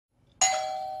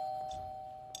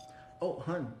Oh,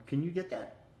 hun, can you get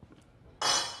that?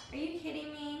 Are you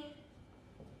kidding me?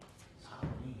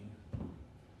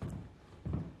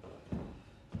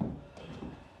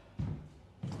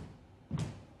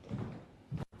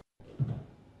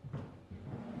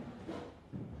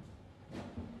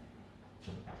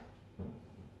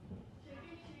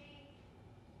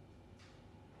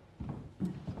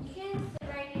 You can sit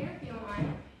right here if you want.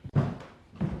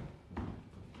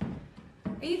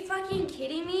 Are you fucking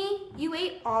kidding me? You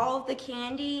ate all of the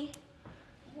candy?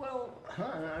 Well,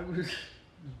 hun, I was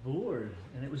bored,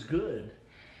 and it was good.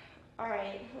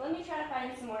 Alright, let me try to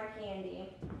find some more candy.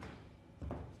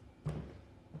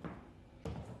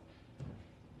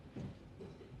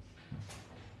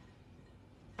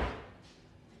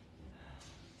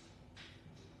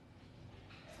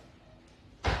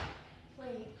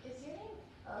 Wait, is your name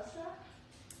Elsa?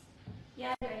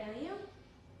 Yeah, do I know you?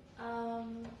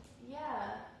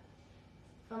 Yeah.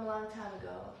 From a long time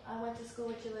ago. I went to school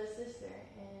with your little sister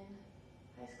in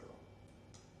high school.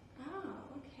 Oh,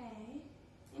 okay.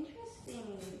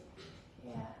 Interesting.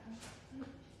 Yeah.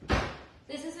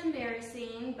 This is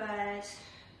embarrassing, but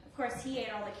of course he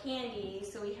ate all the candy,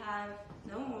 so we have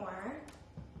no more.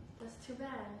 That's too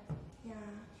bad. Yeah.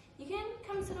 You can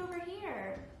come sit over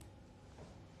here.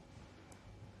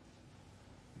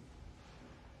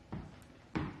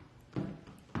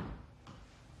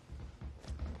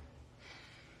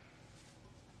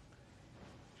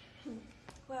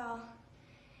 Well,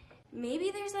 maybe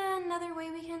there's another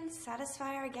way we can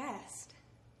satisfy our guest.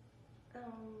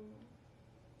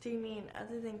 Do you mean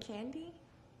other than candy?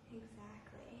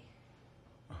 Exactly.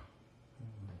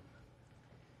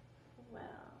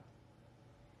 Well,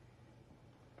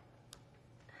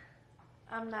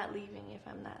 I'm not leaving if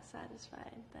I'm not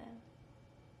satisfied then.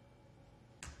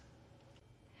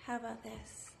 How about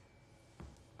this?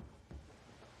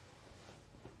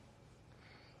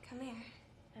 Come here.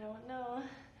 I don't know.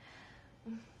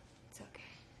 It's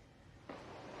okay.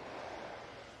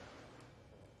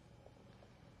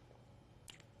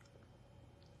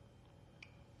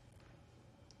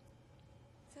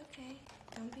 It's okay.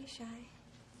 Don't be shy.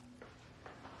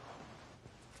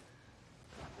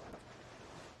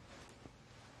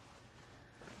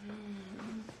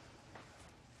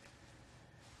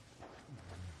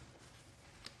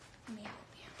 Let me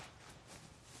help you.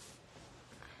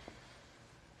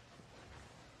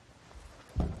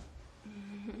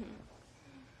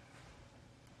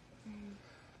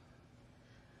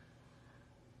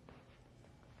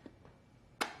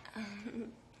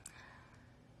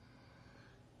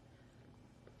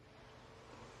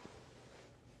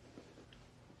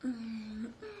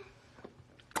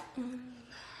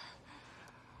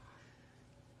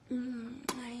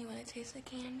 Now you want to taste the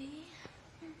candy?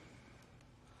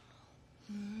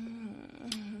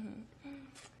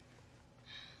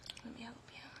 Let me help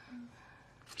you.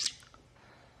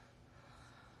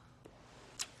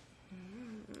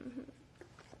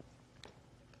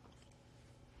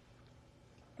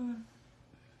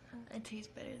 It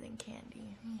tastes better than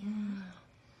candy.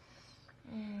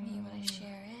 You want to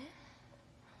share it?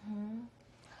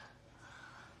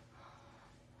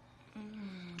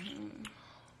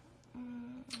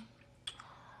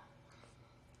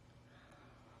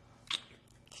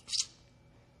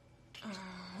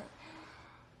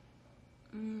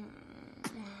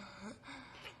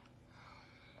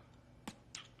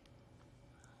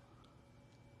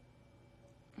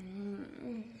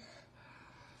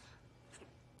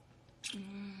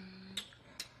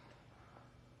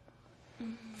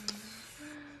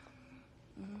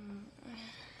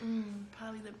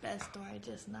 Probably the best door I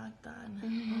just knocked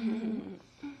on.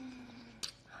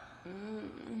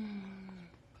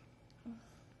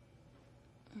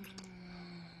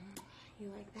 You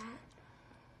like that?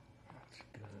 That's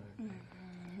good.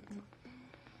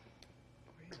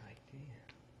 Great idea.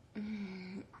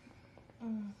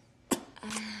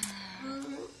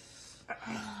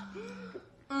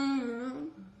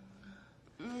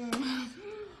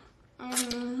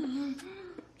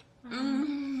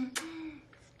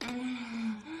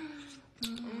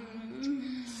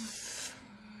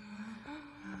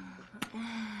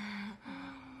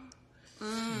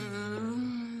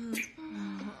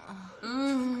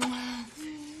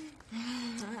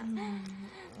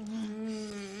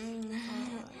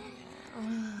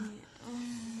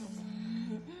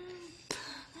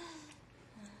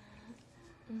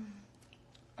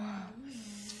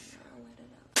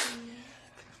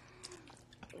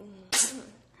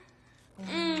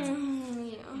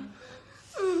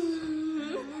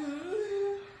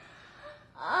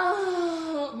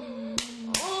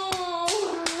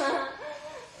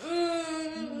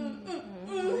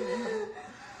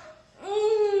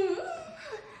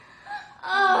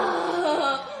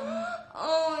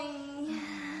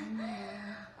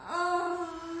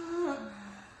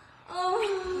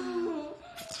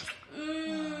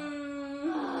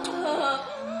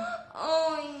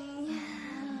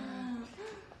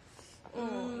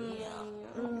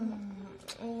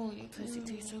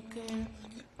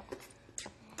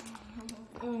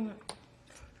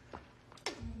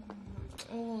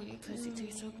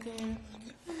 it's okay.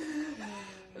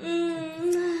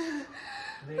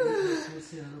 Let's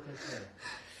see and look at that.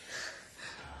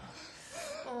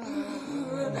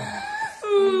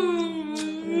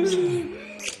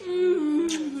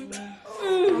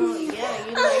 Oh, yeah,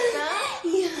 you like that?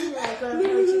 Yeah. You like when I put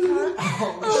your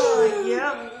tongue? Oh,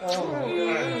 yeah.